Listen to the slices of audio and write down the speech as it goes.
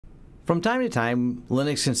From time to time,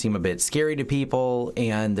 Linux can seem a bit scary to people,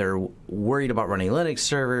 and they're worried about running Linux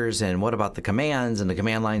servers, and what about the commands, and the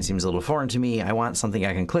command line seems a little foreign to me. I want something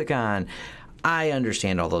I can click on. I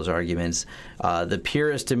understand all those arguments. The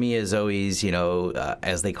purist to me is always,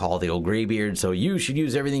 as they call the old graybeard, so you should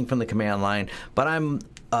use everything from the command line. But I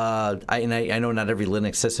know not every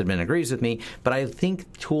Linux sysadmin agrees with me, but I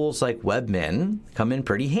think tools like Webmin come in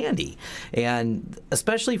pretty handy. And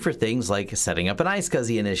especially for things like setting up an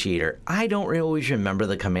iSCSI initiator. I don't always remember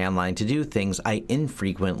the command line to do things I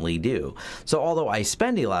infrequently do. So although I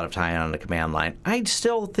spend a lot of time on the command line, I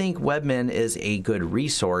still think Webmin is a good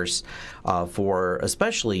resource for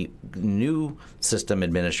especially new system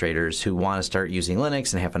administrators who want to start using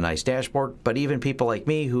Linux and have a nice dashboard. But even people like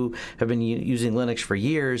me who have been using Linux for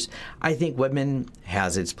years, I think Webmin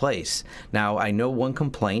has its place. Now, I know one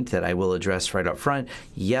complaint that I will address right up front.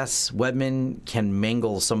 Yes, Webmin can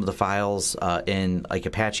mangle some of the files in like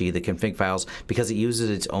Apache, the config files, because it uses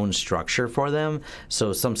its own structure for them.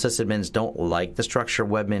 So some sysadmins don't like the structure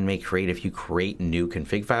Webmin may create if you create new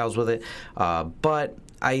config files with it. But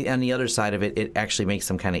on the other side of it, it actually makes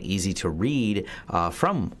them kind of easy to read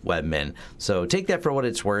from Webmin. So take that for what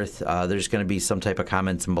it's worth. There's going to be some type of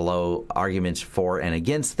comments below, arguments for and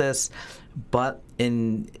against this. But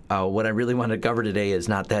in what I really want to cover today is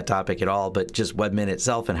not that topic at all, but just Webmin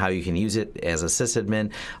itself and how you can use it as a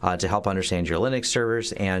sysadmin to help understand your Linux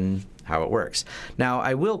servers and how it works. Now,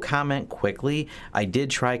 I will comment quickly. I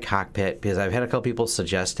did try Cockpit because I've had a couple people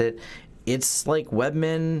suggest it. It's like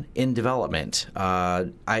Webmin in development.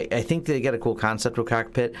 I think they get a cool concept with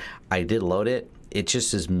Cockpit. I did load it. It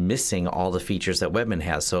just is missing all the features that Webmin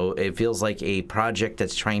has. So it feels like a project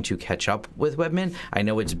that's trying to catch up with Webmin. I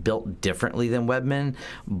know it's built differently than Webmin,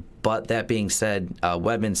 but that being said,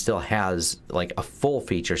 Webmin still has like a full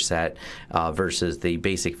feature set versus the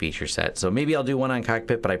basic feature set. So maybe I'll do one on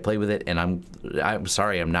Cockpit, but I play with it, and I'm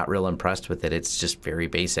sorry, I'm not real impressed with it. It's just very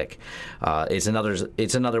basic. It's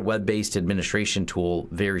another web-based administration tool,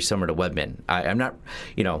 very similar to Webmin. I'm not,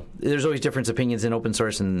 there's always different opinions in open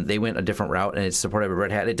source, and they went a different route, and it's supported by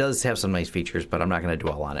Red Hat. It does have some nice features, but I'm not going to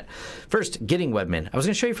dwell on it. First, getting Webmin. I was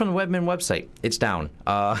going to show you from the Webmin website. It's down.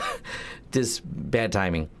 Just bad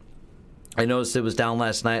timing. I noticed it was down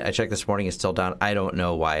last night. I checked this morning. It's still down. I don't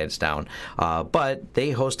know why it's down. But they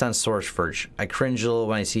host on SourceForge. I cringe a little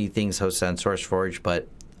when I see things hosted on SourceForge, but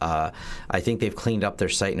I think they've cleaned up their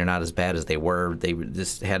site and they're not as bad as they were.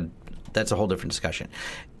 That's a whole different discussion.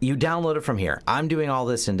 You download it from here. I'm doing all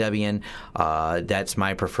this in Debian. That's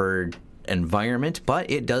my preferred environment,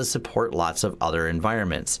 but it does support lots of other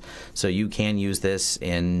environments. So you can use this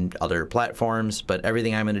in other platforms, but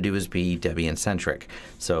everything I'm going to do is be Debian-centric.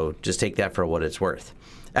 So just take that for what it's worth.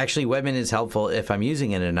 Actually, Webmin is helpful if I'm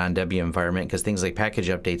using it in a non-Debian environment because things like package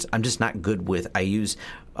updates, I'm just not good with. I use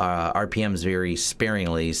RPMs very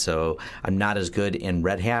sparingly, so I'm not as good in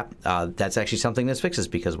Red Hat. That's actually something this fixes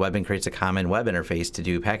because Webmin creates a common web interface to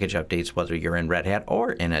do package updates, whether you're in Red Hat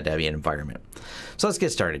or in a Debian environment. So let's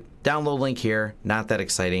get started. Download link here. Not that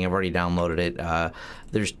exciting. I've already downloaded it.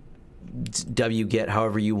 There's wget,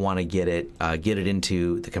 however you want to get it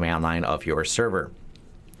into the command line of your server.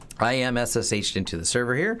 I am SSH'd into the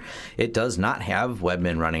server here. It does not have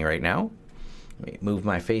Webmin running right now. Let me move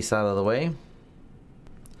my face out of the way.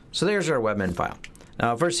 So there's our Webmin file.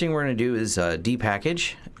 Now, first thing we're going to do is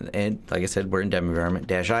depackage. And like I said, we're in Debian environment.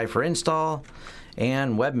 -I for install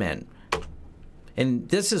and Webmin. And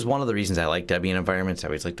this is one of the reasons I like Debian environments. I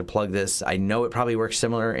always like to plug this. I know it probably works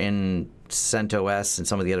similar in CentOS and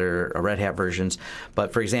some of the other Red Hat versions.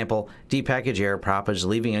 But for example, depackage error prop is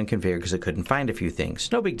leaving unconfigured because it couldn't find a few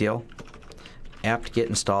things. No big deal. apt get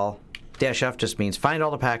install. -F just means find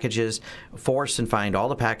all the packages, force and find all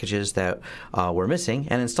the packages that were missing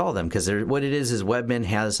and install them. Because what it is Webmin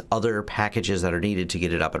has other packages that are needed to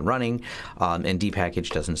get it up and running, and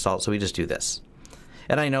depackage does install it. So we just do this.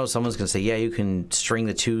 And I know someone's going to say, yeah, you can string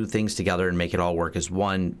the two things together and make it all work as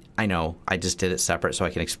one. I know. I just did it separate so I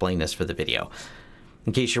can explain this for the video.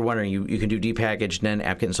 In case you're wondering, you can do depackage, then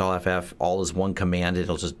apt get install ff, all as one command.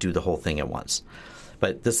 It'll just do the whole thing at once.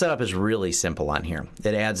 But the setup is really simple on here.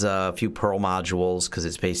 It adds a few Perl modules because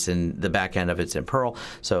it's based in the back end of it's in Perl,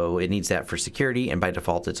 so it needs that for security, and by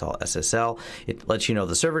default it's all SSL. It lets you know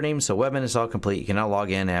the server name, so Webmin is all complete. You can now log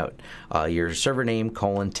in at your server name,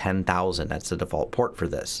 :10,000. That's the default port for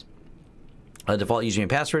this. The default username and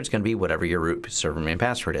password is going to be whatever your root server name and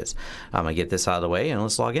password is. I'm going to get this out of the way, and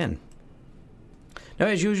let's log in. Now,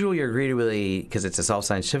 as usual, you're greeted with because it's a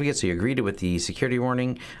self-signed certificate, so you're greeted with the security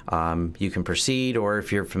warning. You can proceed, or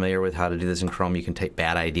if you're familiar with how to do this in Chrome, you can type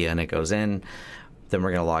bad idea and it goes in. then we're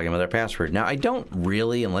going to log in with our password. Now, I don't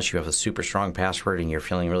really, unless you have a super strong password and you're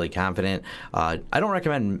feeling really confident, I don't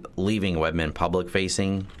recommend leaving Webmin public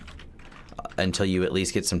facing until you at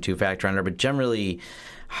least get some two-factor under, but generally,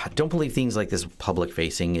 don't believe things like this public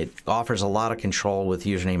facing. It offers a lot of control with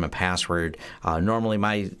username and password. Normally,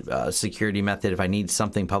 my security method, if I need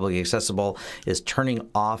something publicly accessible, is turning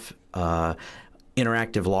off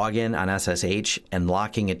interactive login on SSH and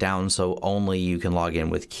locking it down so only you can log in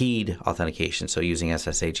with keyed authentication, so using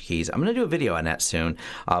SSH keys. I'm going to do a video on that soon,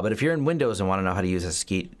 but if you're in Windows and want to know how to use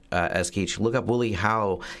SSH, look up Willie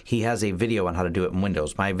Howe. He has a video on how to do it in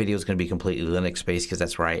Windows. My video is going to be completely Linux-based because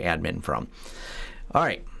that's where I admin from. All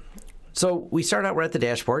right. So we start out, we're at the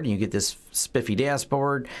dashboard, and you get this spiffy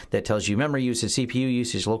dashboard that tells you memory usage, CPU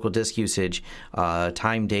usage, local disk usage,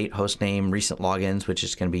 time, date, host name, recent logins, which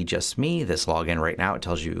is going to be just me, this login right now. It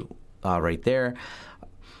tells you right there.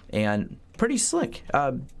 And pretty slick,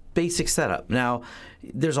 basic setup. Now,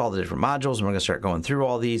 there's all the different modules, and we're going to start going through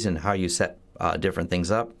all these and how you set different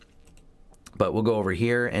things up. But we'll go over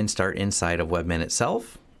here and start inside of Webmin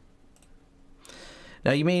itself.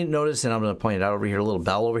 Now, you may notice, and I'm going to point it out over here, a little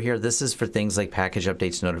bell over here. This is for things like package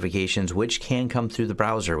updates, notifications, which can come through the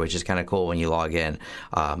browser, which is kind of cool when you log in.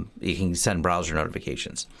 You can send browser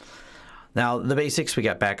notifications. Now, the basics, we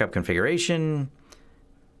got backup configuration,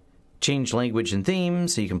 change language and theme,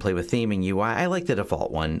 so you can play with theme and UI. I like the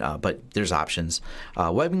default one, but there's options.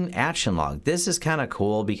 Webmin action log. This is kind of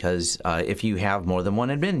cool because if you have more than one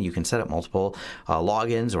admin, you can set up multiple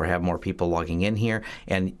logins or have more people logging in here,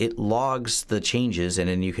 and it logs the changes, and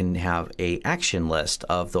then you can have a action list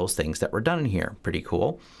of those things that were done in here. Pretty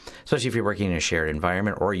cool, especially if you're working in a shared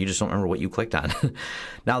environment or you just don't remember what you clicked on.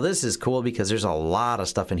 Now, this is cool because there's a lot of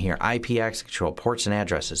stuff in here. IP access control, ports and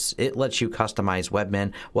addresses. It lets you customize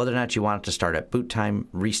Webmin, whether or not you want it to start at boot time,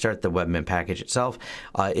 restart the Webmin package itself.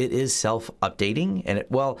 It is self-updating, and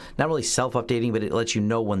well, not really self-updating, but it lets you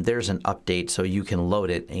know when there's an update so you can load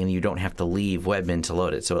it and you don't have to leave Webmin to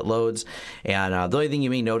load it. So it loads, and the only thing you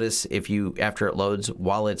may notice if you, after it loads,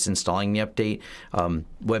 while it's installing the update,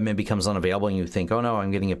 Webmin becomes unavailable and you think, oh no,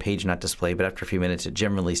 I'm getting a page not displayed, but after a few minutes it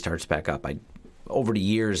generally starts back up. Over the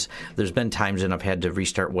years, there's been times when I've had to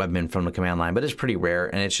restart Webmin from the command line, but it's pretty rare,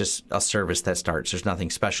 and it's just a service that starts. There's nothing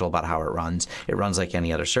special about how it runs. It runs like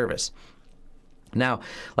any other service. Now,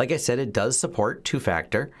 like I said, it does support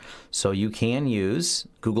two-factor, so you can use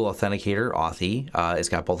Google Authenticator, Authy. It's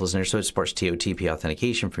got both those in there, so it supports TOTP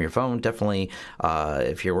authentication from your phone. Definitely,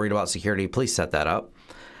 if you're worried about security, please set that up.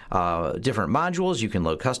 Different modules, you can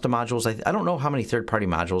load custom modules. I don't know how many third-party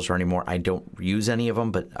modules are anymore. I don't use any of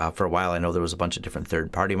them, but for a while I know there was a bunch of different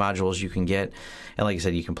third-party modules you can get. And like I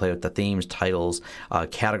said, you can play with the themes, titles,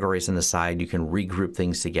 categories on the side. You can regroup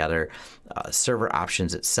things together. Server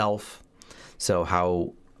options itself, so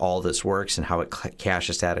how all this works and how it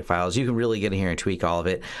caches static files. You can really get in here and tweak all of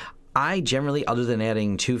it. I generally, other than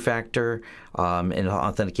adding two-factor and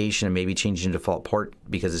authentication and maybe changing the default port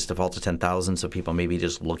because it's default to 10,000, so people may be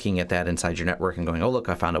just looking at that inside your network and going, oh, look,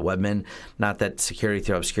 I found a Webmin. Not that security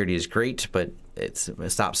through obscurity is great, but it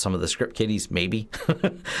stops some of the script kiddies, maybe.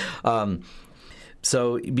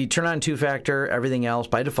 So you turn on two-factor, everything else,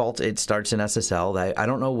 by default, it starts in SSL. I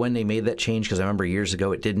don't know when they made that change because I remember years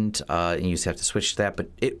ago it didn't, and you used to have to switch to that, but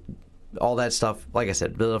all that stuff, like I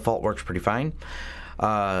said, the default works pretty fine.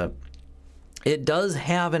 It does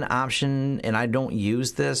have an option, and I don't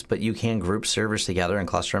use this, but you can group servers together and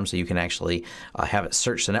cluster them, so you can actually have it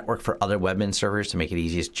search the network for other Webmin servers to make it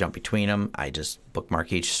easy to jump between them. I just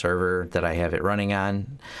bookmark each server that I have it running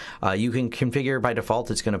on. You can configure by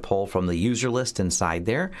default, it's going to pull from the user list inside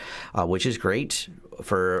there, which is great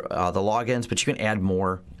for the logins, but you can add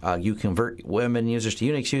more. You convert Webmin users to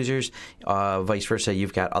Unix users, vice versa.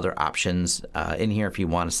 You've got other options in here if you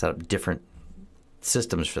want to set up different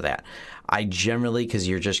systems for that. I generally, because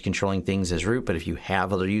you're just controlling things as root, but if you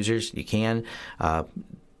have other users, you can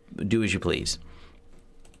do as you please.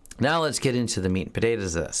 Now let's get into the meat and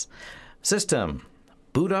potatoes of this. System,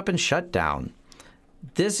 boot up and shut down.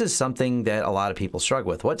 This is something that a lot of people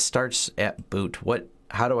struggle with. What starts at boot?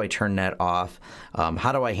 How do I turn that off?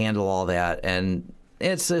 How do I handle all that? And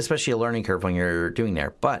it's especially a learning curve when you're doing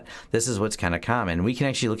there, but this is what's kind of common. We can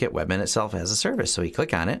actually look at Webmin itself as a service. So we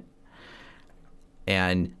click on it,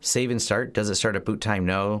 and save and start. Does it start at boot time?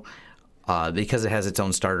 No. Because it has its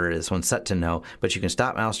own starter, this one's set to no. But you can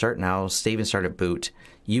stop now, start now, save and start at boot.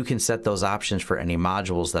 You can set those options for any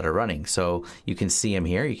modules that are running. So you can see them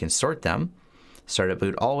here. You can sort them. Start at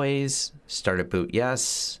boot always. Start at boot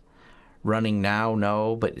yes. Running now,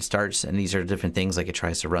 no. But it starts, and these are different things like it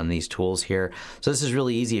tries to run these tools here. So this is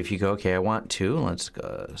really easy if you go, okay, I want to. Let's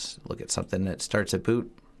go look at something that starts at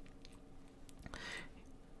boot.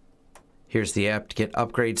 Here's the apt-get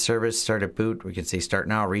upgrade service, start at boot. We can say start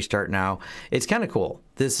now, restart now. It's kind of cool.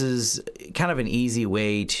 This is kind of an easy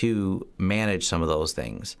way to manage some of those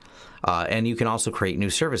things. And you can also create new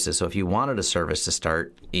services. So if you wanted a service to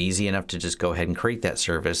start, easy enough to just go ahead and create that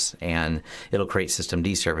service, and it'll create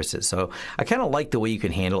systemd services. So I kind of like the way you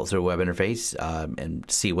can handle it through a web interface and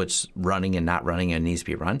see what's running and not running and needs to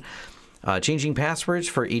be run. Changing passwords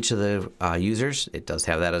for each of the users, it does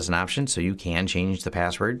have that as an option, so you can change the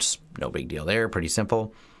passwords. No big deal there, pretty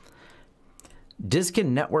simple. Disk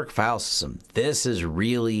and network file system. This is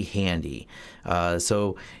really handy.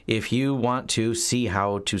 So if you want to see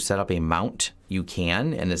how to set up a mount, you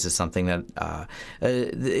can, and this is something that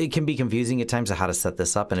it can be confusing at times of how to set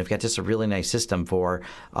this up, and I've got just a really nice system for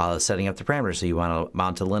setting up the parameters. So you want to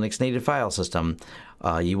mount a Linux native file system.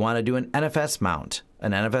 You want to do an NFS mount,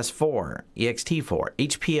 an NFS4, ext4,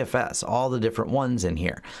 HPFS, all the different ones in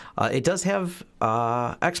here. It does have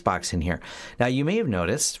Xbox in here. Now you may have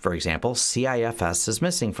noticed, for example, CIFS is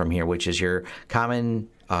missing from here, which is your common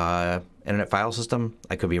internet file system.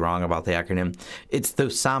 I could be wrong about the acronym. It's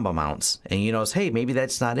those Samba mounts, and you notice, hey, maybe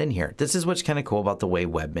that's not in here. This is what's kind of cool about the way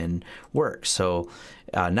Webmin works. So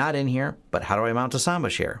not in here, but how do I mount a Samba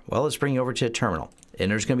share? Well, let's bring you over to a terminal. And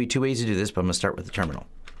there's going to be two ways to do this, but I'm going to start with the terminal.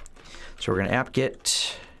 So we're going to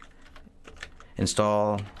apt-get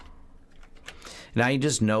install. Now you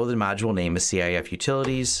just know the module name is CIF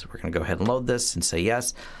utilities. We're going to go ahead and load this and say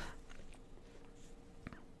yes.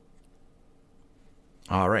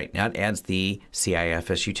 All right, now it adds the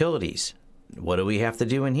CIFS utilities. What do we have to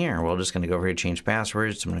do in here? We're just going to go over here, change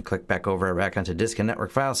passwords. I'm going to click back onto disk and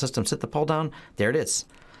network file system, hit the pull down. There it is.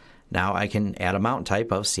 Now I can add a mount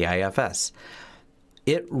type of CIFS.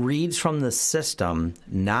 It reads from the system,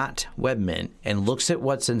 not Webmin, and looks at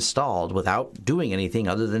what's installed without doing anything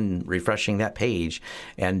other than refreshing that page,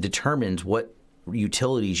 and determines what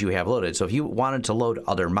utilities you have loaded. So if you wanted to load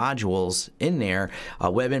other modules in there,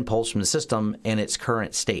 Webmin pulls from the system in its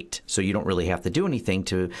current state. So you don't really have to do anything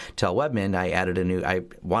to tell Webmin, I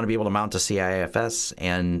want to be able to mount a CIFS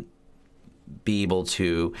and be able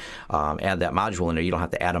to add that module in there. You don't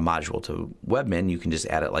have to add a module to Webmin. You can just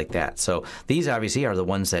add it like that. So these obviously are the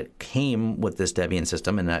ones that came with this Debian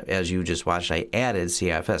system, and as you just watched, I added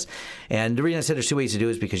CIFS. And the reason I said there's two ways to do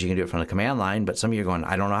it is because you can do it from the command line, but some of you are going,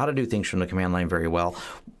 I don't know how to do things from the command line very well.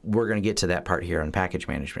 We're going to get to that part here in package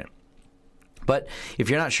management. But if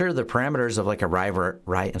you're not sure of the parameters of like a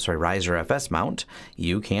Riser FS mount,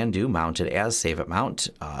 you can do mounted as save at mount,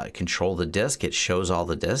 control the disk. It shows all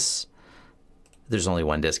the disks. There's only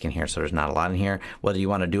one disk in here, so there's not a lot in here. Whether you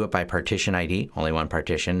want to do it by partition ID, only one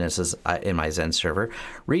partition. This is in my Zen server.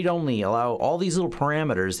 Read only, allow all these little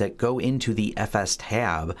parameters that go into the FS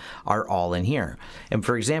tab are all in here. And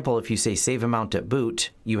for example, if you say save amount at boot,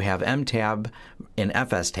 you have M tab and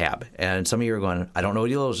FS tab. And some of you are going, I don't know what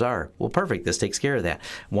those are. Well, perfect. This takes care of that.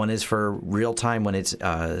 One is for real time when it's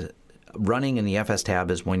running, in the FS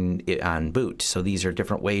tab is when on boot. So these are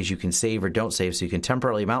different ways you can save or don't save. So you can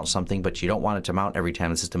temporarily mount something, but you don't want it to mount every time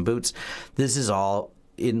the system boots. This is all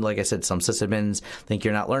in, like I said, some sysadmins think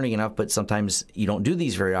you're not learning enough, but sometimes you don't do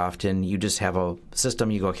these very often. You just have a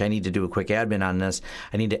system, you go, okay, I need to do a quick admin on this.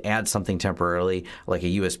 I need to add something temporarily, like a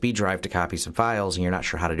USB drive to copy some files, and you're not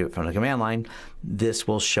sure how to do it from the command line. This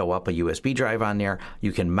will show up a USB drive on there.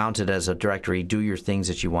 You can mount it as a directory, do your things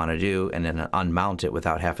that you want to do, and then unmount it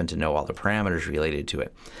without having to know all the parameters related to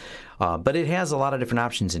it. But it has a lot of different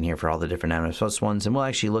options in here for all the different NFS ones, and we'll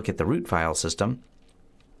actually look at the root file system.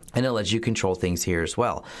 And it lets you control things here as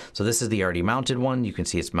well. So this is the already mounted one. You can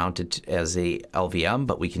see it's mounted as a LVM,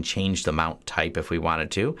 but we can change the mount type if we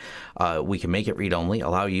wanted to. We can make it read-only,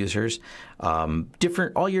 allow users,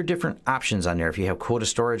 all your different options on there. If you have quota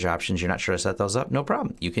storage options, you're not sure to set those up, no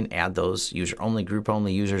problem. You can add those user-only,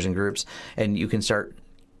 group-only, users and groups, and you can start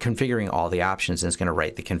configuring all the options, and it's going to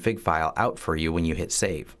write the config file out for you when you hit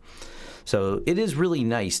save. So it is really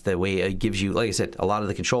nice the way it gives you, like I said, a lot of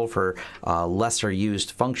the control for lesser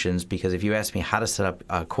used functions, because if you ask me how to set up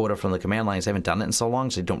a quota from the command lines, I haven't done it in so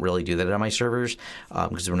long, so I don't really do that on my servers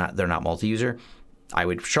because they're not multi-user. I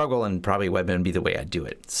would struggle, and probably Webmin would be the way I'd do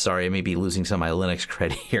it. Sorry, I may be losing some of my Linux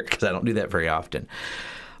credit here because I don't do that very often.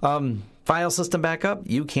 File system backup,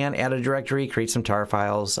 you can add a directory, create some tar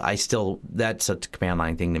files. That's a command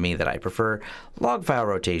line thing to me that I prefer. Log file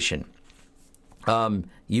rotation.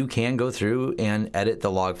 You can go through and edit the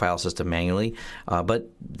log file system manually, but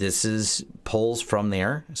this pulls from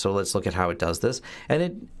there. So let's look at how it does this. And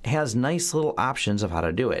it has nice little options of how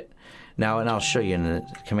to do it. Now, and I'll show you in the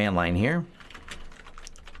command line here.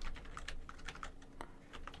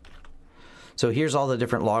 So here's all the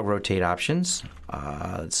different log rotate options.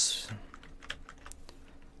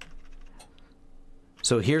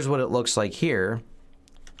 So here's what it looks like here.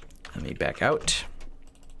 Let me back out.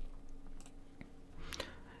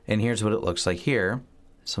 And here's what it looks like here.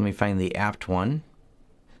 So let me find the apt one.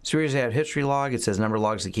 So here's the app history log. It says number of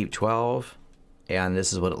logs to keep 12. And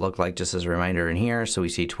this is what it looked like just as a reminder in here. So we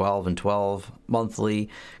see 12 and 12 monthly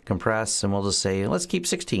compress, and we'll just say, let's keep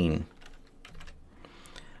 16.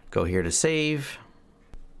 Go here to save.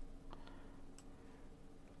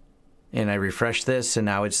 And I refresh this, and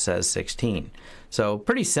now it says 16. So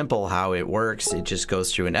pretty simple how it works. It just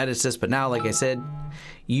goes through and edits this. But now, like I said,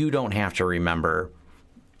 you don't have to remember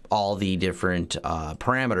all the different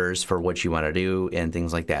parameters for what you want to do and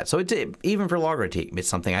things like that. So it's even for log rotate, it's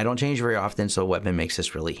something I don't change very often, so Webmin makes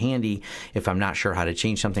this really handy. If I'm not sure how to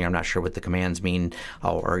change something, I'm not sure what the commands mean,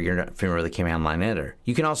 or you're not familiar with the command line editor.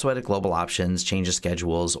 You can also edit global options, change the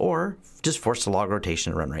schedules, or just force the log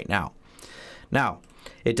rotation to run right now. Now,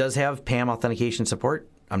 it does have PAM authentication support.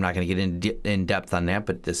 I'm not going to get in depth on that,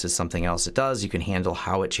 but this is something else it does. You can handle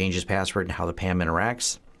how it changes password and how the PAM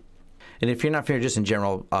interacts. And if you're not familiar, just in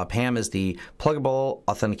general, PAM is the Pluggable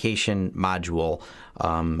Authentication Module.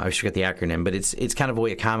 I forget the acronym, but it's kind of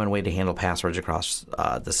a common way to handle passwords across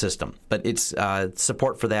the system. But it's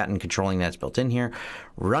support for that and controlling that's built in here.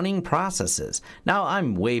 Running processes. Now,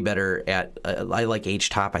 I'm way better at, I like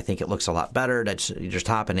HTOP. I think it looks a lot better. That's just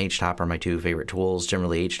top and HTOP are my two favorite tools,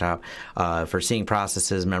 generally HTOP, for seeing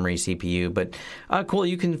processes, memory, CPU. But cool,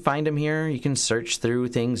 you can find them here. You can search through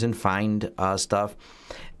things and find stuff.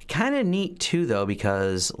 Kind of neat too, though,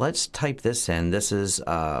 because let's type this in. This is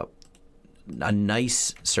a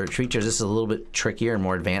nice search feature. This is a little bit trickier and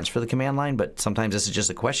more advanced for the command line, but sometimes this is just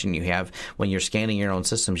a question you have when you're scanning your own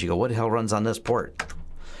systems. You go, what the hell runs on this port?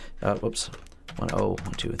 Whoops.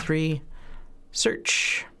 10123.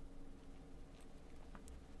 Search.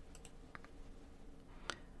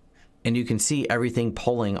 And you can see everything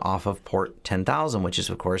pulling off of port 10,000, which is,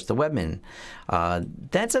 of course, the Webmin.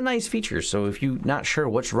 That's a nice feature. So if you're not sure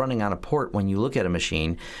what's running on a port when you look at a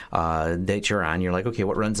machine that you're on, you're like, okay,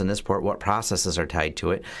 what runs on this port? What processes are tied to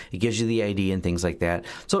it? It gives you the ID and things like that.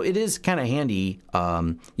 So it is kind of handy.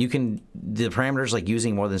 You can, the parameters like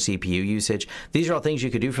using more than CPU usage, these are all things you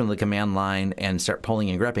could do from the command line and start pulling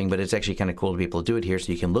and grepping, but it's actually kind of cool to be able to do it here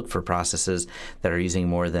so you can look for processes that are using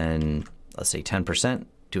more than, let's say, 10%.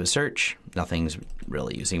 Do a search. Nothing's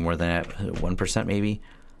really using more than that, 1% maybe.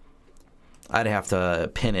 I'd have to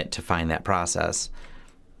pin it to find that process.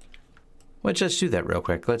 Let's just do that real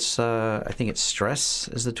quick. Let's, I think it's stress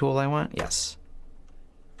is the tool I want. Yes.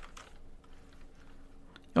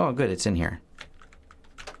 Oh, good, it's in here.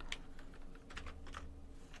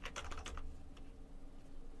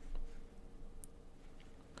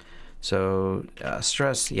 So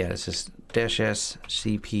stress, yeah, it's just -s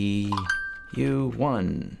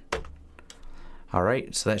CPU1. All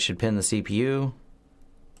right, so that should pin the CPU.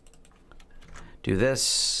 Do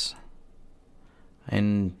this.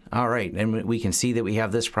 And all right, and we can see that we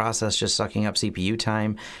have this process just sucking up CPU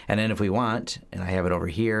time. And then if we want, and I have it over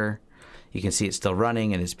here, you can see it's still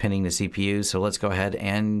running and it's pinning the CPU. So let's go ahead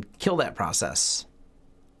and kill that process.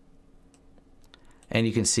 And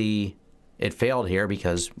you can see it failed here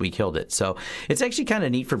because we killed it. So it's actually kind of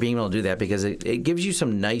neat for being able to do that because it gives you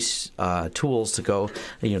some nice tools to go,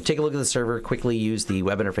 take a look at the server, quickly use the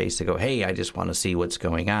web interface to go, hey, I just want to see what's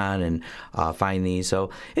going on and find these. So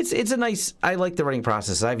it's a nice, I like the running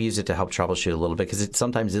process. I've used it to help troubleshoot a little bit because it's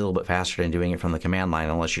sometimes a little bit faster than doing it from the command line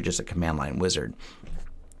unless you're just a command line wizard.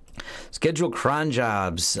 Schedule cron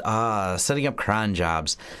jobs, setting up cron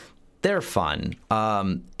jobs. They're fun,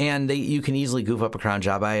 and you can easily goof up a cron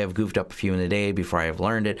job. I have goofed up a few in a day before I have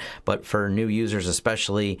learned it, but for new users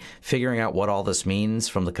especially, figuring out what all this means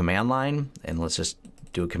from the command line, and let's just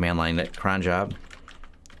do a command line cron job.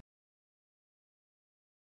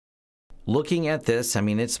 Looking at this, I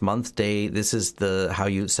mean, it's month, day. This is how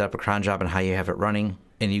you set up a cron job and how you have it running.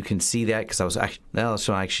 And you can see that because I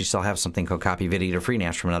actually still have something called copy video to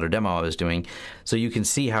FreeNAS from another demo I was doing. So you can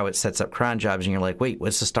see how it sets up cron jobs, and you're like, wait,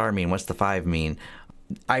 what's the star mean? What's the 5 mean?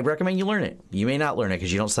 I recommend you learn it. You may not learn it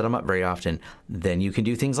because you don't set them up very often. Then you can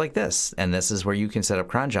do things like this. And this is where you can set up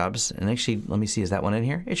cron jobs. And actually, let me see, is that one in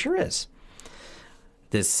here? It sure is.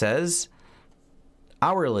 This says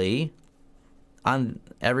hourly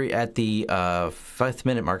at the 5th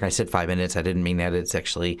minute mark. I said 5 minutes. I didn't mean that. It's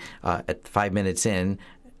actually at 5 minutes in,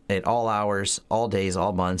 at all hours, all days,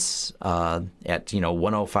 all months, at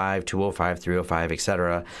 105, 205, 305,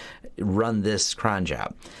 etc. Run this cron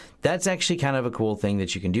job. That's actually kind of a cool thing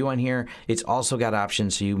that you can do on here. It's also got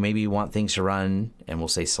options, so you maybe want things to run, and we'll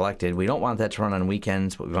say selected. We don't want that to run on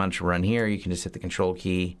weekends, but we want it to run here. You can just hit the control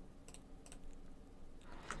key,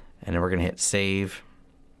 and then we're going to hit save.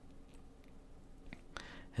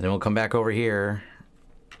 And then we'll come back over here,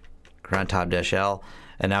 cron top-L,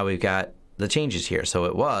 and now we've got the changes here. So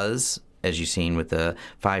it was, as you've seen with the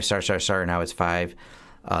 5 star star star, now it's 5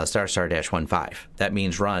 star star dash 1 5. That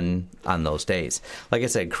means run on those days. Like I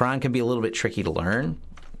said, cron can be a little bit tricky to learn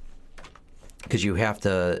because you have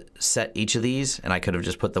to set each of these, and I could have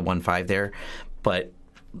just put the 1 5 there, but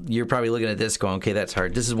you're probably looking at this going, okay, that's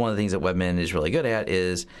hard. This is one of the things that Webmin is really good at,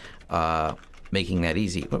 is making that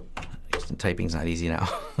easy. Typing's not easy now.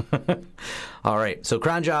 All right, so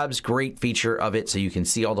cron jobs, great feature of it, so you can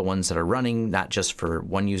see all the ones that are running, not just for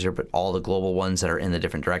one user, but all the global ones that are in the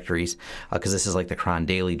different directories, because this is like the cron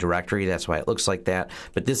daily directory. That's why it looks like that.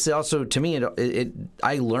 But this also, to me,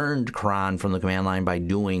 I learned cron from the command line by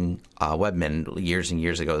doing Webmin years and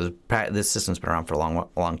years ago. This system's been around for a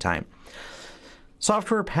long time.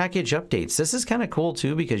 Software package updates. This is kind of cool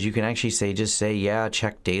too, because you can actually just say, yeah,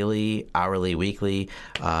 check daily, hourly, weekly,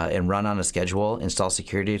 and run on a schedule, install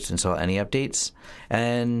security, install any updates,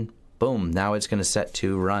 and boom, now it's going to set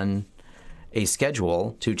to run a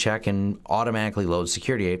schedule to check and automatically load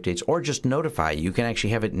security updates, or just notify you. You can actually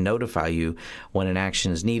have it notify you when an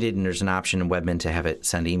action is needed, and there's an option in Webmin to have it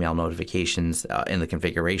send email notifications in the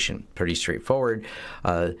configuration. Pretty straightforward,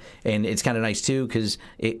 and it's kind of nice too, because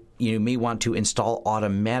you may want to install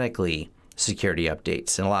automatically security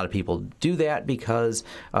updates, and a lot of people do that because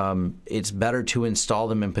it's better to install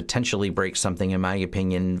them and potentially break something, in my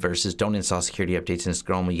opinion, versus don't install security updates and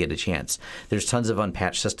scroll when you get a chance. There's tons of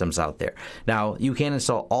unpatched systems out there. Now, you can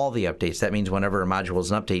install all the updates. That means whenever a module is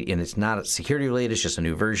an update and it's not security related, it's just a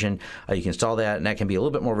new version, you can install that, and that can be a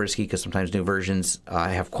little bit more risky because sometimes new versions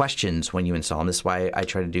have questions when you install them. This is why I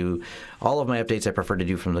try to do all of my updates I prefer to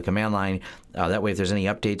do from the command line. That way, if there's any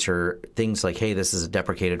updates or things like, hey, this is a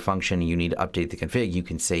deprecated function, you need to update the config, you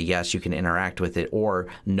can say yes, you can interact with it, or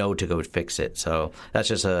no to go fix it. So that's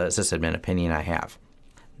just a sysadmin opinion I have.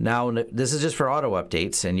 Now, this is just for auto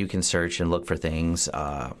updates, and you can search and look for things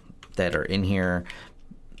that are in here.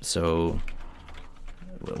 So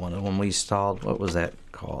one of them we installed, what was that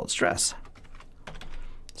called? Stress.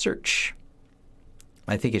 Search.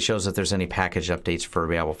 I think it shows if there's any package updates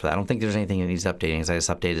available for that. I don't think there's anything that needs updating, because I just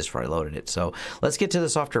updated this before I loaded it. So let's get to the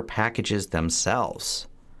software packages themselves.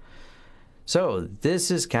 So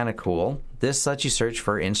this is kind of cool. This lets you search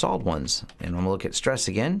for installed ones. And I'm going to look at stress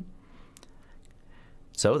again.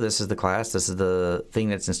 So this is the class. This is the thing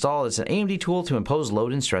that's installed. It's an AMD tool to impose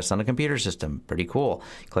load and stress on a computer system. Pretty cool.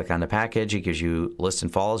 Click on the package. It gives you list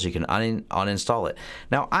and files. You can uninstall it.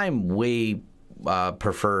 Now, I'm way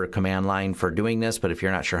prefer command line for doing this, but if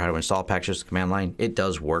you're not sure how to install packages with command line, it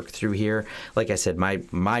does work through here. Like I said,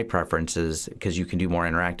 my preference is because you can do more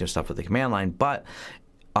interactive stuff with the command line, but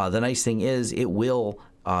the nice thing is it will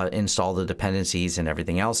install the dependencies and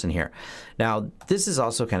everything else in here. Now, this is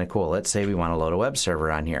also kind of cool. Let's say we want to load a web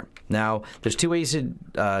server on here. Now, there's two ways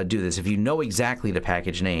to do this. If you know exactly the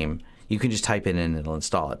package name, you can just type it in and it'll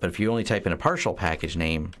install it. But if you only type in a partial package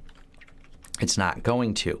name, it's not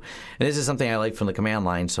going to. And this is something I like from the command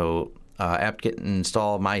line. So apt-get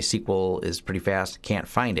install MySQL is pretty fast. Can't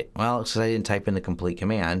find it. Well, it's because I didn't type in the complete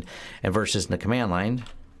command. And versus in the command line,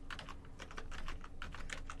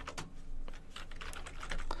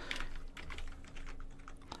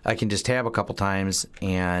 I can just tab a couple times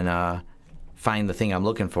and find the thing I'm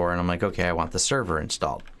looking for, and I'm like, okay, I want the server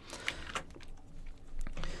installed.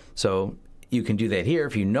 So you can do that here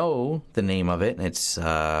if you know the name of it. It's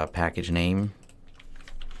package name.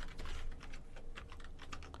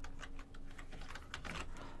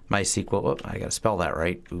 MySQL. Oh, I got to spell that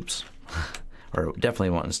right. Oops. Or definitely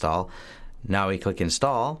won't install. Now we click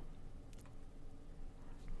install,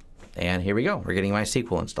 and here we go. We're getting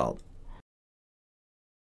MySQL installed.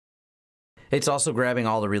 It's also grabbing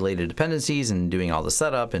all the related dependencies and doing all the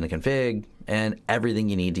setup and the config and everything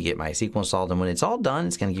you need to get MySQL installed. And when it's all done,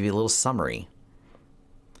 it's going to give you a little summary.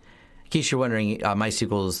 In case you're wondering,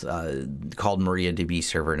 MySQL is called MariaDB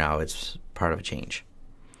Server now. It's part of a change.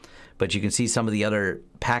 But you can see some of the other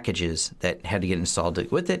packages that had to get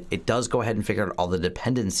installed with it. It does go ahead and figure out all the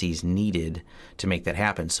dependencies needed to make that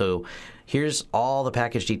happen. So here's all the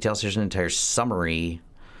package details. Here's an entire summary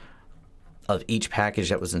of each package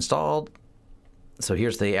that was installed. So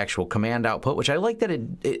here's the actual command output, which I like that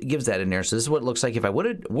it gives that in there. So this is what it looks like if I would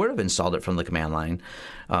have installed it from the command line.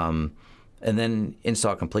 And then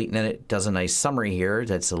install complete, and then it does a nice summary here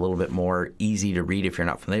that's a little bit more easy to read if you're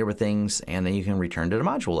not familiar with things, and then you can return to the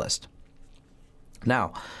module list.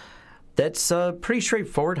 Now, that's pretty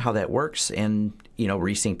straightforward how that works, and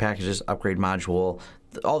resync packages, upgrade module,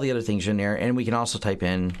 all the other things in there, and we can also type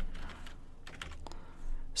in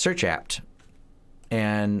search apt,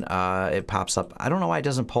 and it pops up. I don't know why it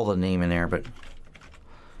doesn't pull the name in there, but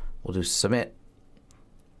We'll do submit.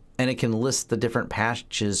 And it can list the different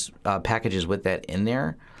packages with that in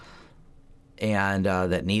there and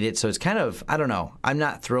that need it. So it's kind of, I don't know. I'm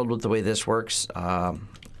not thrilled with the way this works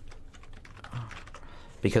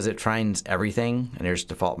because it finds everything. And there's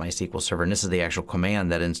default MySQL server. And this is the actual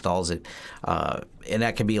command that installs it. And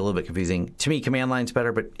that can be a little bit confusing. To me, command line's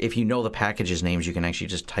better. But if you know the packages names, you can actually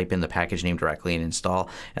just type in the package name directly and install.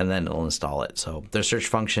 And then it'll install it. So the search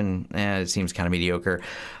function, it seems kind of mediocre.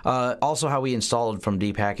 Also, how we installed from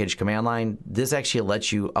dpackage command line, this actually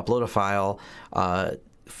lets you upload a file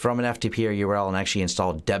from an FTP or URL and actually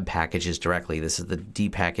install deb packages directly. This is the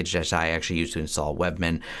dpackage that I actually use to install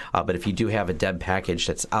Webmin. But if you do have a deb package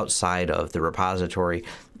that's outside of the repository,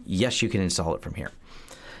 yes, you can install it from here.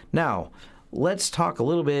 Now, let's talk a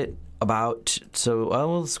little bit about,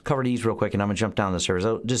 let's cover these real quick and I'm going to jump down the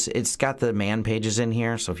servers. It's got the man pages in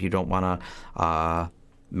here, so if you don't want to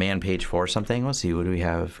man page for something, let's see, what do we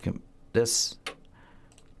have? This.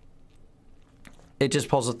 It just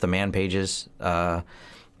pulls up the man pages.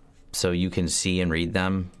 So you can see and read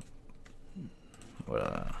them.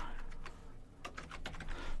 Let's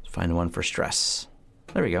find one for stress.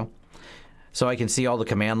 There we go. So I can see all the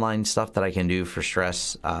command line stuff that I can do for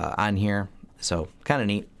stress on here. So kind of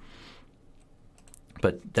neat.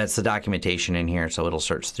 But that's the documentation in here, so it'll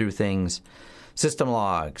search through things. System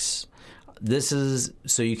logs. This is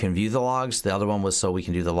so you can view the logs. The other one was so we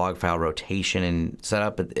can do the log file rotation and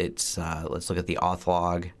setup. It's let's look at the auth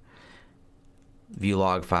log. View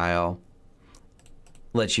log file.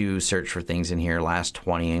 Lets you search for things in here, last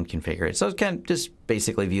 20, and configure it. So it can just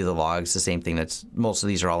basically view the logs. The same thing. Most of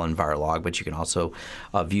these are all in var log, but you can also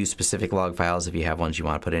view specific log files if you have ones you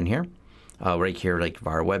want to put in here. Right here, like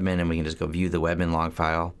var Webmin, and we can just go view the Webmin log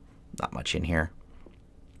file. Not much in here.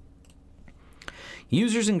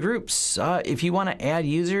 Users and groups. If you want to add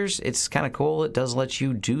users, it's kind of cool. It does let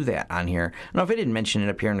you do that on here. I don't know if I didn't mention it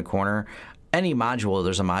up here in the corner. Any module,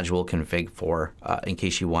 there's a module config for in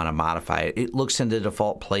case you want to modify it. It looks into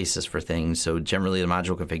default places for things, so generally the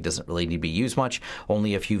module config doesn't really need to be used much,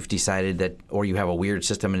 only if you've decided that, or you have a weird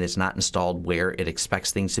system and it's not installed where it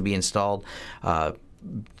expects things to be installed.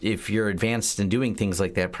 If you're advanced in doing things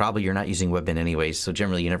like that, probably you're not using Webmin anyways, so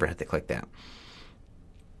generally you never have to click that.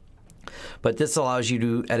 But this allows you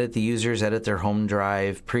to edit the users, edit their home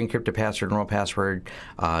drive, pre-encrypted password, normal password,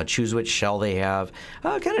 choose which shell they have.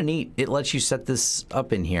 Kind of neat. It lets you set this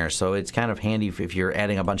up in here, so it's kind of handy if you're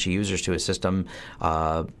adding a bunch of users to a system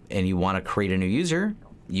and you want to create a new user.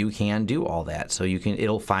 You can do all that. So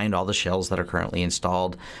it'll find all the shells that are currently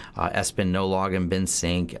installed, sbin, no login, bin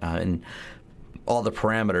sync, and all the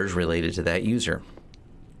parameters related to that user.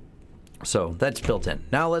 So that's built in.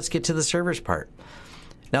 Now let's get to the servers part.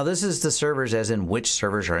 Now this is the servers as in which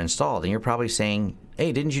servers are installed. And you're probably saying,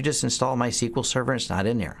 hey, didn't you just install MySQL server? It's not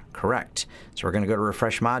in there. Correct. So we're going to go to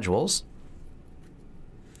refresh modules.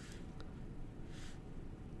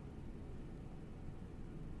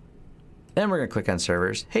 Then we're going to click on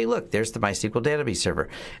servers. Hey, look, there's the MySQL database server.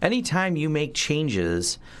 Anytime you make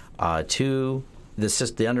changes to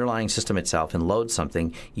the underlying system itself and load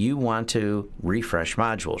something, you want to refresh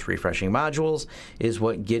modules. Refreshing modules is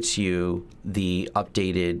what gets you the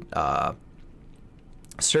updated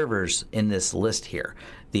servers in this list here,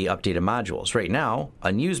 the updated modules. Right now,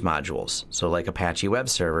 unused modules. So like Apache Web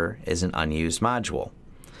Server is an unused module.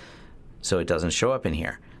 So it doesn't show up in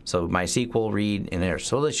here. So MySQL read in there.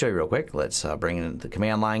 So let's show you real quick. Let's bring in the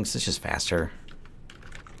command lines. It's just faster.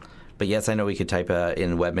 But yes, I know we could type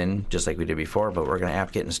in Webmin just like we did before, but we're going to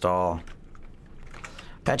apt-get install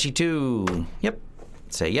Apache 2. Yep.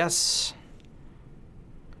 Say yes.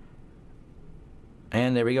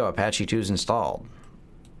 And there we go. Apache 2 is installed.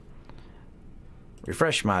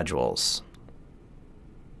 Refresh modules.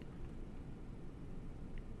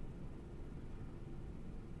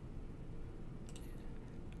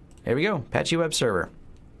 There we go. Apache Web Server.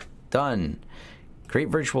 Done. Create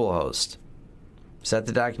virtual host. Set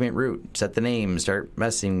the document root, set the name, start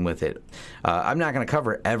messing with it. I'm not going to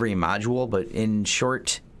cover every module, but in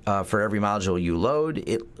short, for every module you load,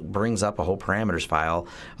 it brings up a whole parameters file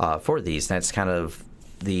for these. That's kind of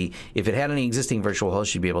if it had any existing virtual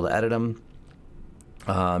hosts, you'd be able to edit them.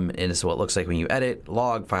 And this is what it looks like when you edit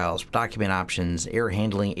log files, document options, error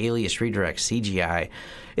handling, alias redirect, CGI.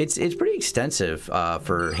 It's pretty extensive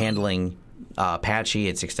for handling Apache.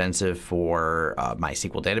 It's extensive for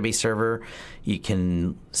MySQL database server. You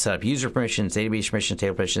can set up user permissions, database permissions,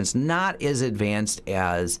 table permissions. Not as advanced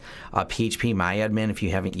as PHP MyAdmin. If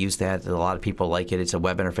you haven't used that, a lot of people like it. It's a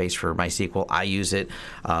web interface for MySQL. I use it.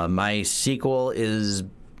 MySQL is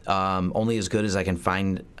only as good as I can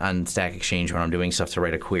find on Stack Exchange when I'm doing stuff to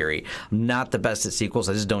write a query. I'm not the best at SQL,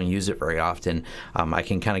 so I just don't use it very often. I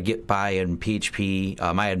can kind of get by in PHP.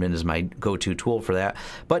 MyAdmin is my go-to tool for that.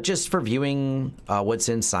 But just for viewing what's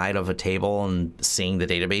inside of a table and seeing the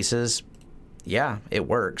databases, yeah, it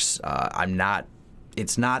works.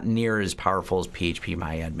 It's not near as powerful as PHP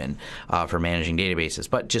MyAdmin for managing databases.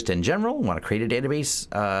 But just in general, want to create a database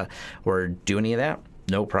or do any of that,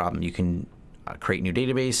 no problem. You can create new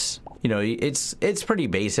database. You know, it's pretty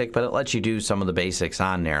basic, but it lets you do some of the basics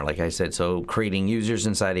on there. Like I said, so creating users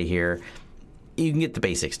inside of here, you can get the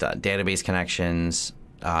basics done. Database connections,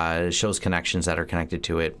 shows connections that are connected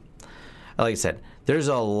to it. Like I said, there's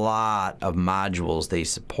a lot of modules they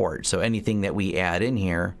support. So anything that we add in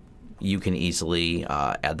here, you can easily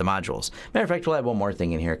add the modules. Matter of fact, we'll add one more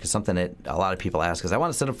thing in here because something that a lot of people ask is, I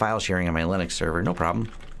want to set up file sharing on my Linux server. No problem.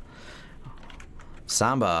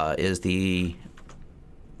 Samba is the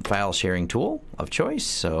file sharing tool of choice.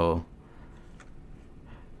 So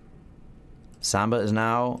Samba is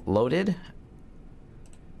now loaded.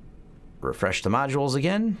 Refresh the modules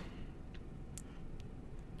again.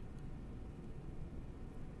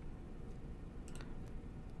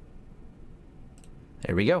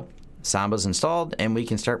 There we go. Samba's installed, and we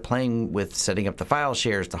can start playing with setting up the file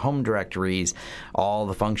shares, the home directories, all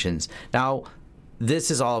the functions. Now, this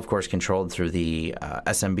is all, of course, controlled through the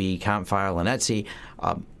SMB comp file and Etsy.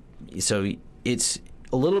 So it's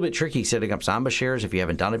a little bit tricky setting up Samba shares if you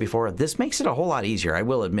haven't done it before. This makes it a whole lot easier, I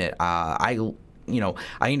will admit. I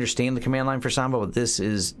understand the command line for Samba, but this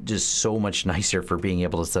is just so much nicer for being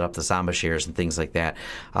able to set up the Samba shares and things like that,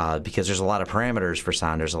 because there's a lot of parameters for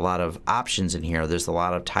Samba. There's a lot of options in here. There's a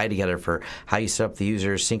lot of tie together for how you set up the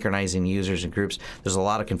users, synchronizing users and groups. There's a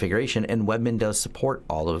lot of configuration, and Webmin does support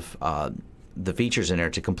all of the features in there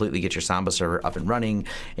to completely get your Samba server up and running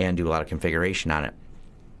and do a lot of configuration on it.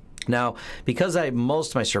 Now, because most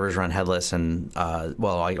of my servers run headless, and all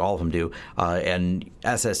of them do, and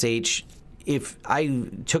SSH, if I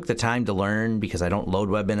took the time to learn, because I don't load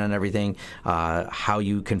Webmin on everything, how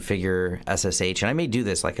you configure SSH, and I may do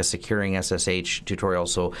this like a securing SSH tutorial.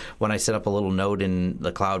 So when I set up a little node in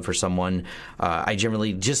the cloud for someone, I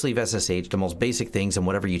generally just leave SSH, the most basic things, and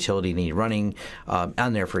whatever utility you need running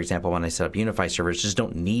on there. For example, when I set up UniFi servers, just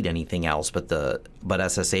don't need anything else but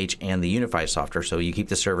SSH and the UniFi software. So you keep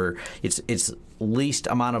the server, it's least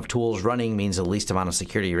amount of tools running means the least amount of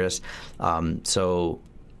security risk. So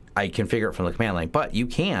I configure it from the command line, but you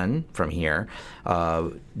can, from here,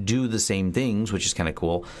 do the same things, which is kind of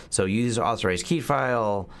cool. So use authorized key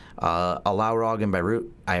file, allow login by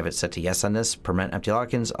root. I have it set to yes on this. Permit empty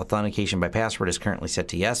logins. Authentication by password is currently set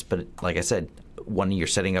to yes, but like I said, when you're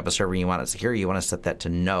setting up a server and you want it secure, you want to set that to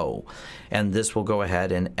no. And this will go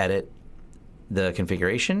ahead and edit the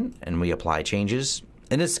configuration, and we apply changes.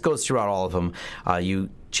 And this goes throughout all of them. You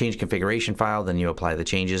change configuration file, then you apply the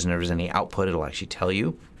changes, and if there's any output, it'll actually tell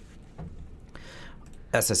you.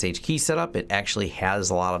 SSH key setup, it actually has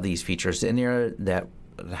a lot of these features in there, that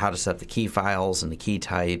how to set up the key files and the key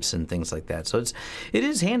types and things like that. So it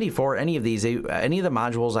is handy for any of these. Any of the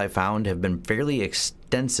modules I found have been fairly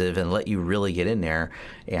extensive and let you really get in there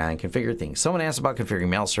and configure things. Someone asked about configuring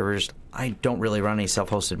mail servers. I don't really run any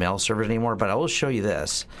self-hosted mail servers anymore, but I will show you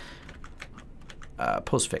this.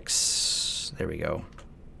 Postfix. There we go.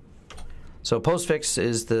 So Postfix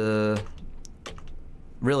is the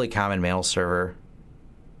really common mail server.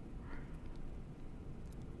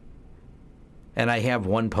 And I have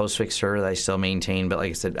one Postfix server that I still maintain, but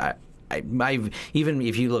like I said, even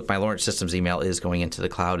if you look, my Lawrence Systems email is going into the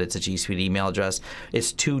cloud. It's a G Suite email address.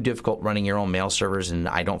 It's too difficult running your own mail servers, and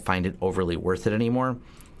I don't find it overly worth it anymore.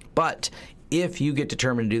 But if you get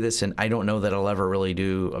determined to do this, and I don't know that I'll ever really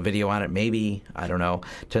do a video on it, maybe, I don't know,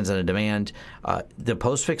 depends on the demand. The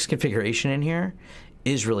Postfix configuration in here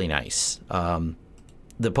is really nice.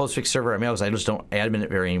 The Postfix server I mail, I just don't admin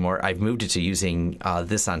it very anymore. I've moved it to using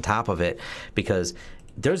this on top of it, because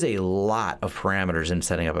there's a lot of parameters in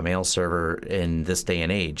setting up a mail server in this day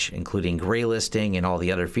and age, including gray listing and all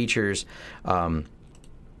the other features.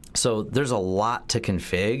 So there's a lot to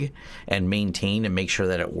config and maintain and make sure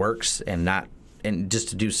that it works, and just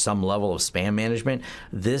to do some level of spam management.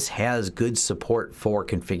 This has good support for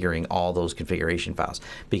configuring all those configuration files,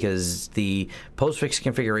 because the Postfix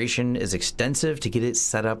configuration is extensive to get it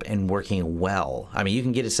set up and working well. I mean, you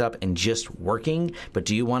can get it set up and just working, but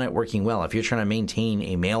do you want it working well? If you're trying to maintain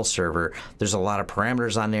a mail server, there's a lot of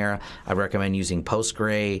parameters on there. I recommend using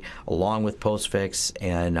Postgre along with Postfix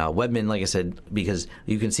and Webmin, like I said, because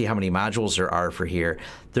you can see how many modules there are for here.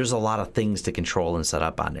 There's a lot of things to control and set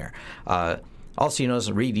up on there. Also, you notice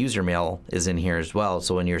read user mail is in here as well.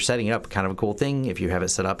 So when you're setting it up, kind of a cool thing, if you have it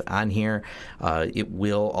set up on here, it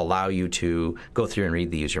will allow you to go through and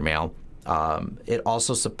read the user mail. It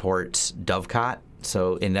also supports Dovecot.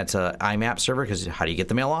 So, and that's a IMAP server, because how do you get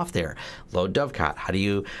the mail off there? Load Dovecot. How do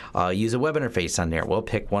you use a web interface on there? Well,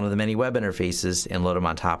 pick one of the many web interfaces and load them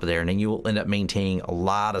on top of there, and then you will end up maintaining a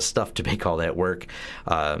lot of stuff to make all that work.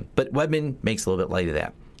 But Webmin makes a little bit light of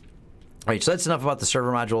that. All right, so that's enough about the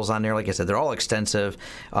server modules on there. Like I said, they're all extensive.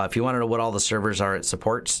 If you want to know what all the servers are, it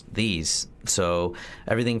supports these. So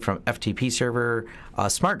everything from FTP server,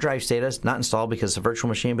 smart drive status, not installed because it's a virtual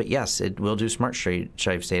machine, but yes, it will do smart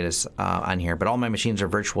drive status on here. But all my machines are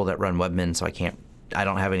virtual that run Webmin, so I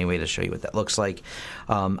don't have any way to show you what that looks like.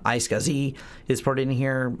 iSCSI is put in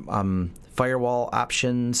here. Firewall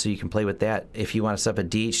options, so you can play with that if you want to set up a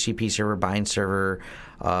DHCP server, bind server,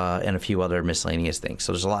 and a few other miscellaneous things.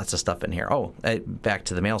 So there's lots of stuff in here. Oh, back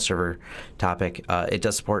to the mail server topic. It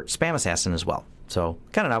does support Spam Assassin as well. So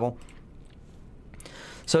kind of novel.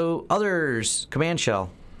 So others, Command Shell.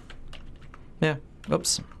 Yeah.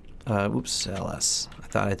 Oops. LS.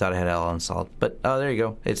 I thought I had L installed, but there you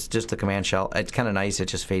go. It's just the Command Shell. It's kind of nice. It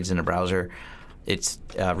just fades in the browser. It's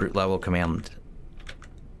root level command.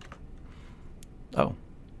 Oh.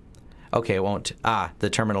 Okay, it won't. The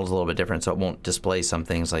terminal's a little bit different, so it won't display some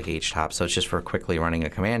things like htop. So it's just for quickly running a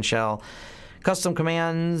command shell. Custom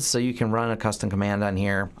commands, so you can run a custom command on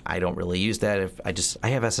here. I don't really use that. I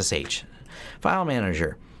have SSH. File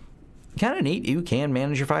manager. Kind of neat. You can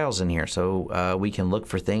manage your files in here, so we can look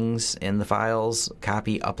for things in the files,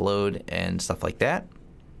 copy, upload, and stuff like that.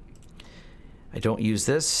 I don't use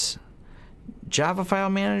this. Java file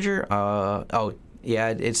manager. Oh. Yeah,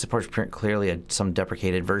 it supports clearly some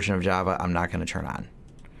deprecated version of Java I'm not going to turn on.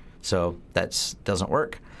 So that doesn't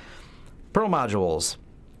work. Perl modules.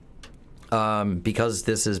 Because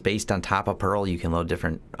this is based on top of Perl, you can load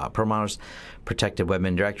different Perl modules. Protected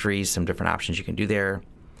Webmin directories, some different options you can do there.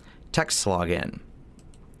 Text login.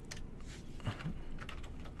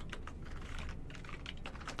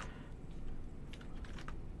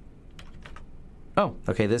 Oh,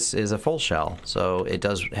 okay, this is a full shell. So it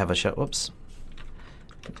does have a shell. Whoops.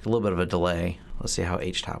 A little bit of a delay. Let's see how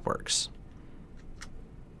htop works.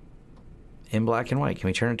 In black and white. Can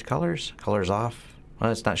we turn it to colors? Colors off.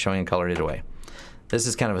 Well, it's not showing in color either way. This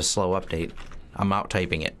is kind of a slow update. I'm out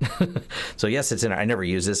typing it. So yes, it's in. I never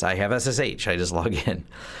use this. I have SSH. I just log in.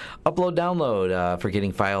 Upload, download for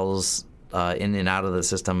getting files in and out of the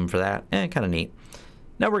system for that. Kind of neat.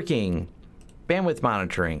 Networking. Bandwidth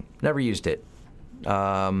monitoring. Never used it.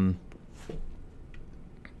 Set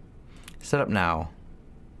up now.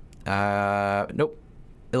 Nope.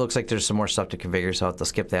 It looks like there's some more stuff to configure, so I'll have to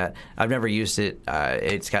skip that. I've never used it.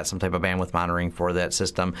 It's got some type of bandwidth monitoring for that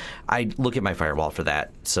system. I look at my firewall for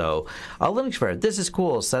that. So Linux Fair, this is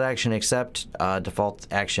cool. Set action accept, default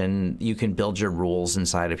action. You can build your rules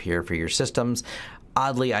inside of here for your systems.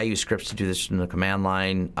 Oddly, I use scripts to do this in the command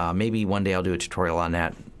line. Maybe one day I'll do a tutorial on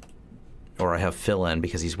that. Or I have Phil in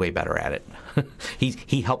because he's way better at it.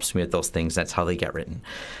 He helps me with those things. That's how they get written.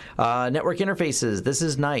 Network interfaces. This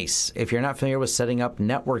is nice if you're not familiar with setting up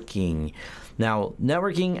networking. Now,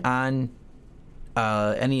 networking on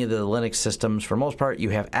any of the Linux systems, for the most part, you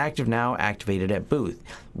have Active Now activated at boot.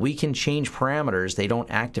 We can change parameters. They don't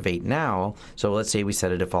activate now. So let's say we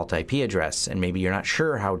set a default IP address, and maybe you're not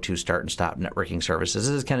sure how to start and stop networking services.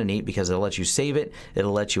 This is kind of neat because it'll let you save it.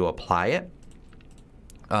 It'll let you apply it.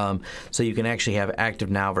 So you can actually have active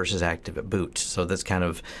now versus active at boot. So that's kind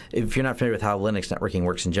of, if you're not familiar with how Linux networking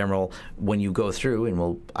works in general, when you go through,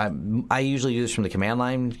 and I usually do this from the command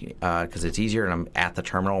line because it's easier and I'm at the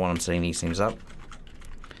terminal when I'm setting these things up.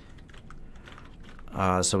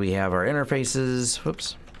 So we have our interfaces.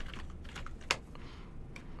 Whoops.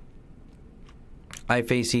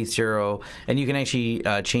 iFace E0, and you can actually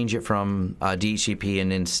change it from DHCP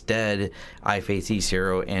and instead iFace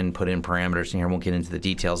E0 and put in parameters in here. I won't get into the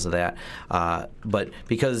details of that, but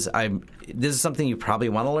because this is something you probably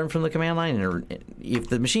want to learn from the command line. And if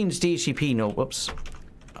the machine's DHCP, no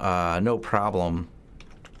problem.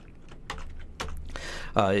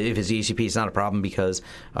 If it's DHCP, it's not a problem because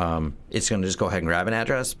it's going to just go ahead and grab an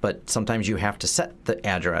address, but sometimes you have to set the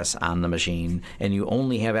address on the machine, and you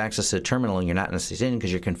only have access to the terminal, and you're not necessarily in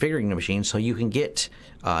because you're configuring the machine so you can get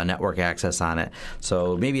network access on it.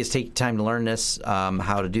 So maybe it's take time to learn this,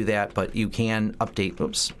 how to do that, but you can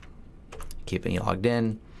update, keeping you logged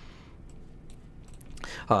in.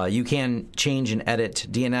 You can change and edit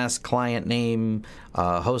DNS, client name,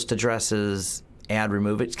 host addresses, add,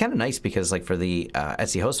 remove it. It's kind of nice because like for the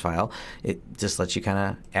Etsy host file, it just lets you kind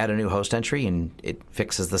of add a new host entry and it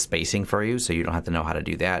fixes the spacing for you, so you don't have to know how to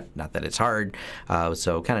do that. Not that it's hard,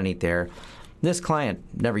 so kind of neat there. This client,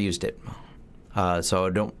 never used it,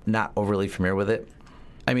 so not overly familiar with it.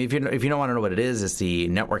 I mean, if you don't want to know what it is, it's the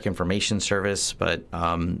network information service, but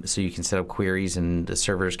so you can set up queries and the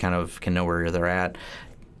servers kind of can know where they're at.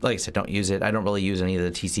 Like I said, don't use it. I don't really use any of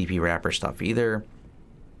the TCP wrapper stuff either.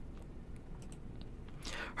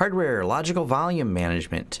 Hardware, logical volume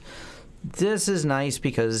management. This is nice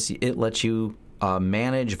because it lets you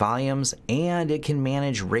manage volumes, and it can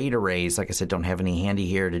manage RAID arrays. Like I said, don't have any handy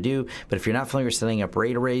here to do, but if you're not familiar with setting up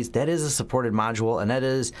RAID arrays, that is a supported module, and that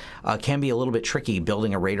is can be a little bit tricky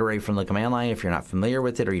building a RAID array from the command line if you're not familiar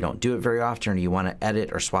with it or you don't do it very often or you want to edit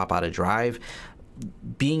or swap out a drive.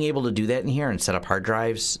 Being able to do that in here and set up hard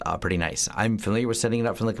drives, pretty nice. I'm familiar with setting it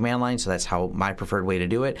up from the command line, so that's how my preferred way to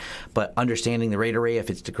do it. But understanding the RAID array,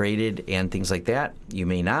 if it's degraded and things like that, you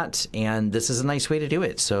may not. And this is a nice way to do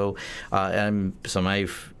it. So, my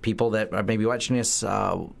people that are maybe watching this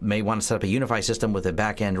may want to set up a UniFi system with a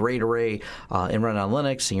back-end RAID array and run on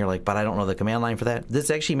Linux, and you're like, but I don't know the command line for that.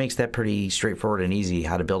 This actually makes that pretty straightforward and easy,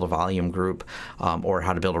 how to build a volume group or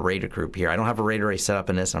how to build a RAID group here. I don't have a RAID array set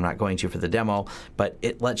up in this. I'm not going to for the demo, but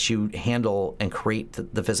it lets you handle and create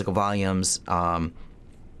the physical volumes and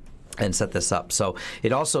set this up. So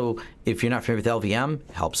it also, if you're not familiar with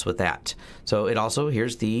LVM, helps with that. So it also,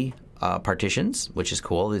 here's the partitions, which is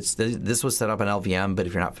cool. This was set up on LVM, but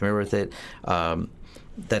if you're not familiar with it,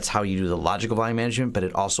 that's how you do the logical volume management, but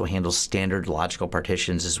it also handles standard logical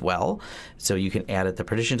partitions as well. So you can add it. The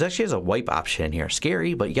partitions actually has a wipe option in here.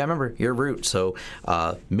 Scary, but you gotta remember, you're root. So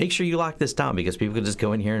make sure you lock this down because people can just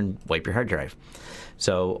go in here and wipe your hard drive.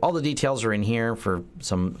 So all the details are in here for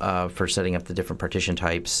for setting up the different partition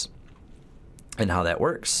types and how that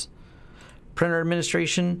works. Printer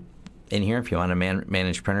administration in here if you want to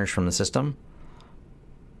manage printers from the system.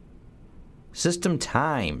 System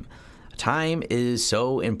time. Time is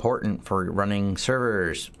so important for running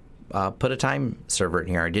servers. Put a time server in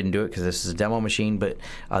here. I didn't do it because this is a demo machine, but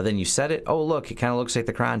then you set it. Oh, look, it kind of looks like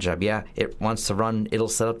the cron job. Yeah, it wants to run. It'll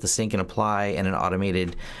set up the sync and apply and an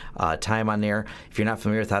automated time on there. If you're not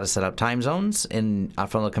familiar with how to set up time zones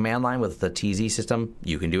from the command line with the TZ system,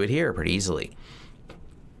 you can do it here pretty easily.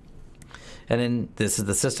 And then this is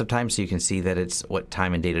the system time, so you can see that it's what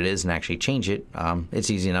time and date it is and actually change it.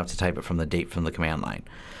 It's easy enough to type it from the date from the command line.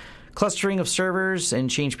 Clustering of servers and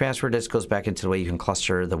change password. This goes back into the way you can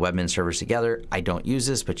cluster the Webmin servers together. I don't use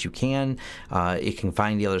this, but you can. You can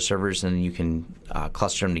find the other servers and you can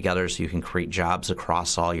cluster them together so you can create jobs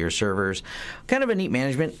across all your servers. Kind of a neat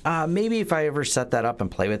management. Maybe if I ever set that up and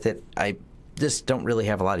play with it, I just don't really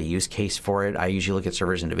have a lot of use case for it. I usually look at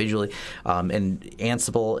servers individually, and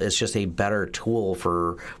Ansible is just a better tool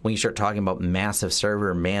for when you start talking about massive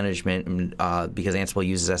server management, because Ansible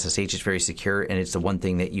uses SSH. It's very secure, and it's the one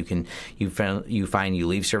thing that you find you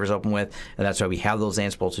leave servers open with, and that's why we have those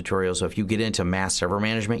Ansible tutorials. So if you get into mass server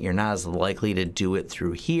management, you're not as likely to do it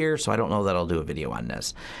through here, so I don't know that I'll do a video on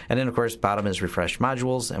this. And then, of course, bottom is refresh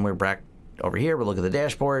modules, and we're back over here. We'll look at the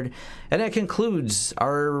dashboard, and that concludes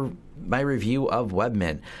my review of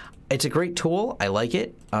Webmin. It's a great tool. I like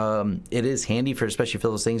it. It is handy especially for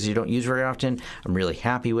those things you don't use very often. I'm really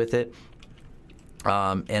happy with it.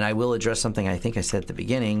 And I will address something I think I said at the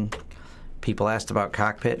beginning. People asked about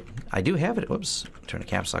Cockpit. I do have it. Whoops. Turn the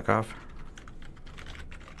caps lock off.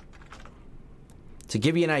 To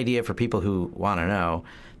give you an idea for people who want to know,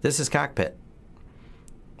 this is Cockpit.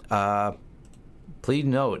 Please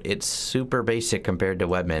note, it's super basic compared to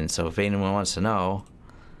Webmin, so if anyone wants to know,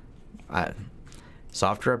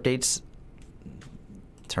 software updates,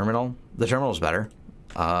 the terminal is better.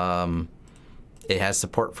 It has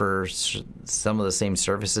support for some of the same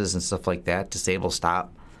services and stuff like that, disable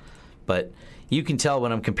stop, but you can tell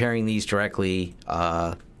when I'm comparing these directly.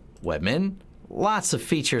 Webmin, lots of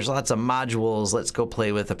features, lots of modules. Let's go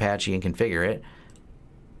play with Apache and configure it.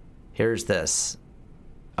 Here's this.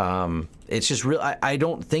 It's just real. I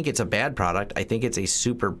don't think it's a bad product. I think it's a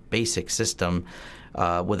super basic system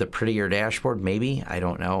with a prettier dashboard. Maybe, I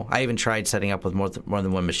don't know. I haven't tried setting up with more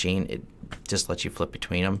than one machine. It just lets you flip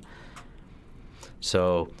between them.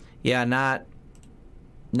 So yeah,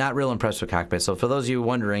 not real impressed with Cockpit. So for those of you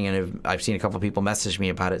wondering, and I've seen a couple people message me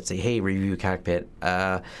about it, say, hey, review Cockpit.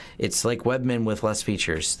 It's like Webmin with less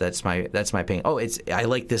features. That's my opinion. Oh, I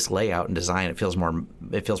like this layout and design. It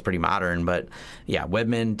feels pretty modern, but yeah,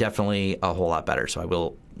 Webmin definitely a whole lot better. So I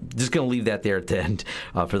will just going to leave that there at the end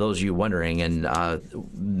for those of you wondering, and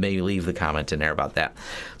maybe leave the comment in there about that.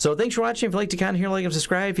 So thanks for watching. If you like the content here, like and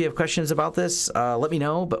subscribe. If you have questions about this, let me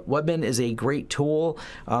know. But Webmin is a great tool.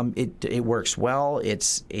 It works well.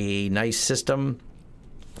 It's a nice system.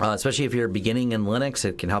 Especially if you're beginning in Linux,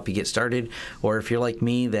 it can help you get started. Or if you're like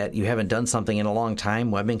me, that you haven't done something in a long time,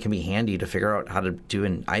 Webmin can be handy to figure out how to do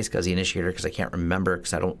an iSCSI initiator, because I can't remember,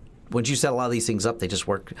 because I don't. Once you set a lot of these things up, they just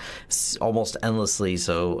work almost endlessly.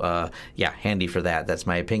 So, yeah, handy for that. That's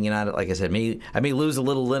my opinion on it. Like I said, I may lose a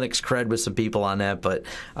little Linux cred with some people on that, but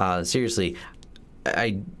seriously,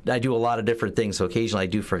 I do a lot of different things, so occasionally I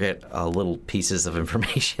do forget little pieces of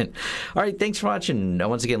information. All right, thanks for watching.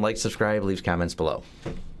 Once again, like, subscribe, leave comments below.